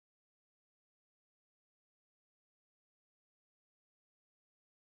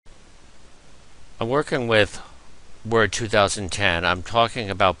I'm working with Word 2010. I'm talking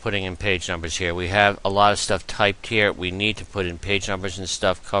about putting in page numbers here. We have a lot of stuff typed here. We need to put in page numbers and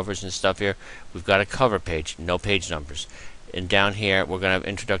stuff, covers and stuff here. We've got a cover page, no page numbers. And down here, we're going to have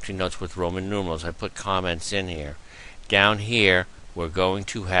introductory notes with Roman numerals. I put comments in here. Down here, we're going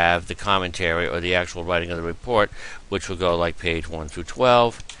to have the commentary or the actual writing of the report, which will go like page 1 through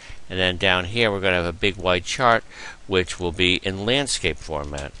 12. And then down here, we're going to have a big white chart, which will be in landscape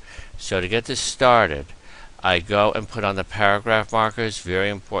format. So to get this started, I go and put on the paragraph markers.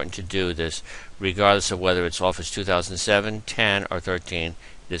 Very important to do this, regardless of whether it's Office 2007, 10, or 13.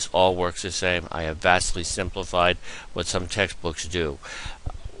 This all works the same. I have vastly simplified what some textbooks do.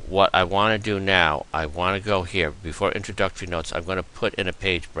 What I want to do now, I want to go here. Before introductory notes, I'm going to put in a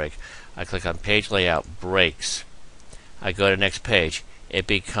page break. I click on Page Layout, Breaks. I go to next page. It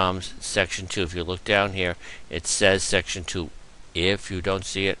becomes Section 2. If you look down here, it says Section 2. If you don't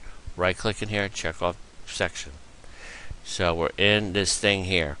see it, right-click in here, check off Section. So we're in this thing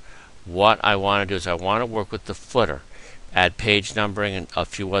here. What I want to do is I want to work with the footer, add page numbering and a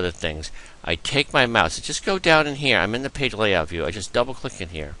few other things. I take my mouse, just go down in here. I'm in the page layout view. I just double click in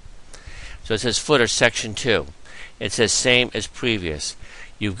here. So it says footer Section 2. It says same as previous.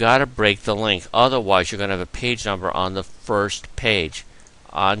 You've got to break the link, otherwise you're going to have a page number on the first page.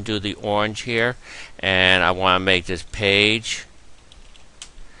 Undo the orange here, and I want to make this page,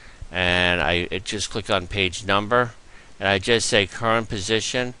 and I just click on page number, and I just say current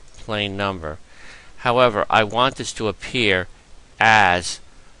position, plain number. However, I want this to appear as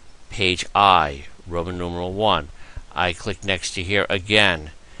page I, Roman numeral 1. I click next to here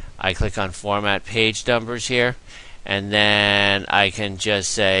again. I click on format page numbers here, and then I can just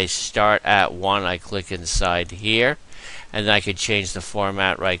say start at 1. I click inside here, and then I can change the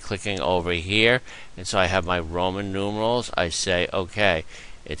format right clicking over here, and so I have my Roman numerals. I say okay,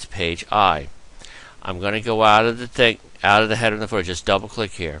 it's page I. I'm going to go out of the thing, out of the header and the footer. Just double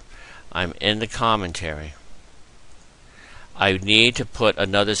click here. I'm in the commentary. I need to put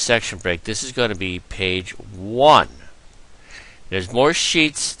another section break. This is going to be page 1. There's more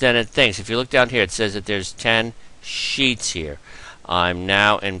sheets than it thinks. If you look down here, it says that there's 10 sheets here. I'm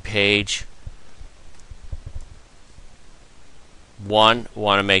now in page 1.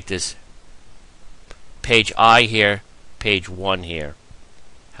 Want to make this page I here, page 1 here.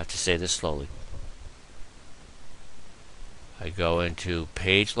 Have to say this slowly. I go into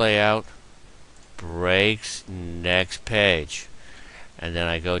page layout, breaks, next page, and then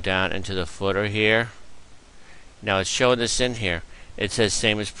I go down into the footer here. Now it's showing this in here. It says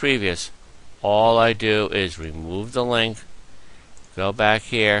same as previous. All I do is remove the link, go back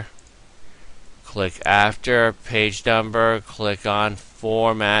here, click after page number, click on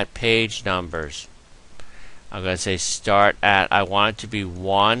format page numbers. I'm going to say start at, I want it to be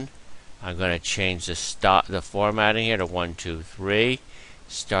 1. I'm going to change the formatting here to 1, 2, 3.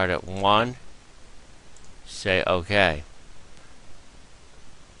 Start at 1. Say OK.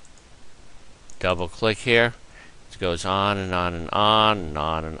 Double click here. It goes on and on and on and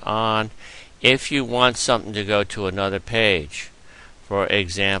on and on. If you want something to go to another page, for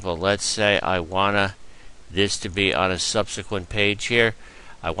example, let's say I want this to be on a subsequent page here.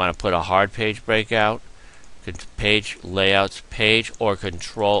 I want to put a hard page breakout. Page layouts page or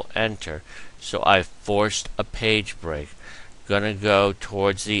control enter. So I forced a page break. Gonna go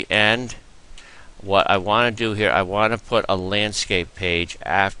towards the end. What I want to do here, I want to put a landscape page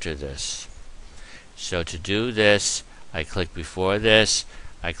after this. So to do this, I click before this,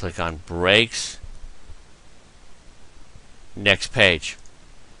 I click on breaks, next page.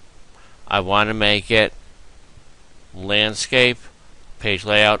 I want to make it landscape, page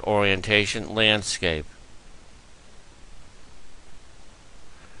layout, orientation, landscape.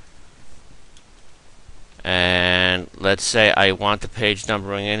 And let's say I want the page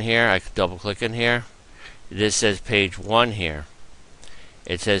numbering in here. I could double click in here. This says page 1 here.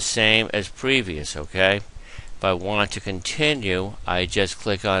 It says same as previous, okay? If I want to continue, I just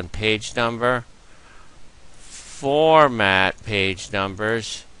click on page number, format page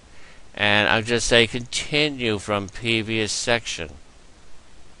numbers, and I'll just say continue from previous section.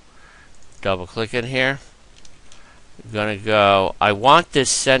 Double click in here. I'm going to go, I want this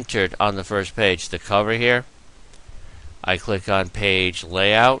centered on the first page, the cover here. I click on page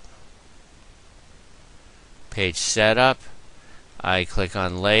layout, page setup. I click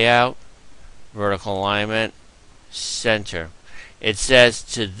on layout, vertical alignment, center. It says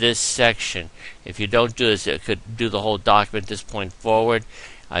to this section. If you don't do this, it could do the whole document this point forward.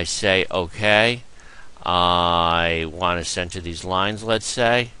 I say OK. I want to center these lines, let's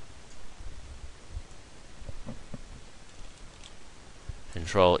say.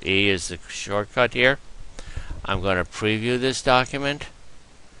 Control E is the shortcut here. I'm going to preview this document.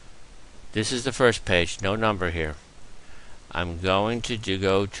 This is the first page, no number here. I'm going to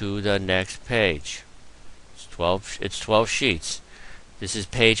go to the next page. It's 12 sheets. This is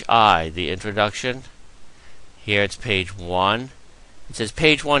page I, the introduction. Here it's page 1. It says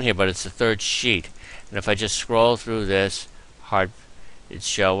page 1 here, but it's the third sheet. And if I just scroll through this, it's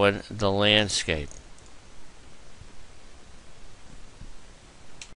showing the landscape.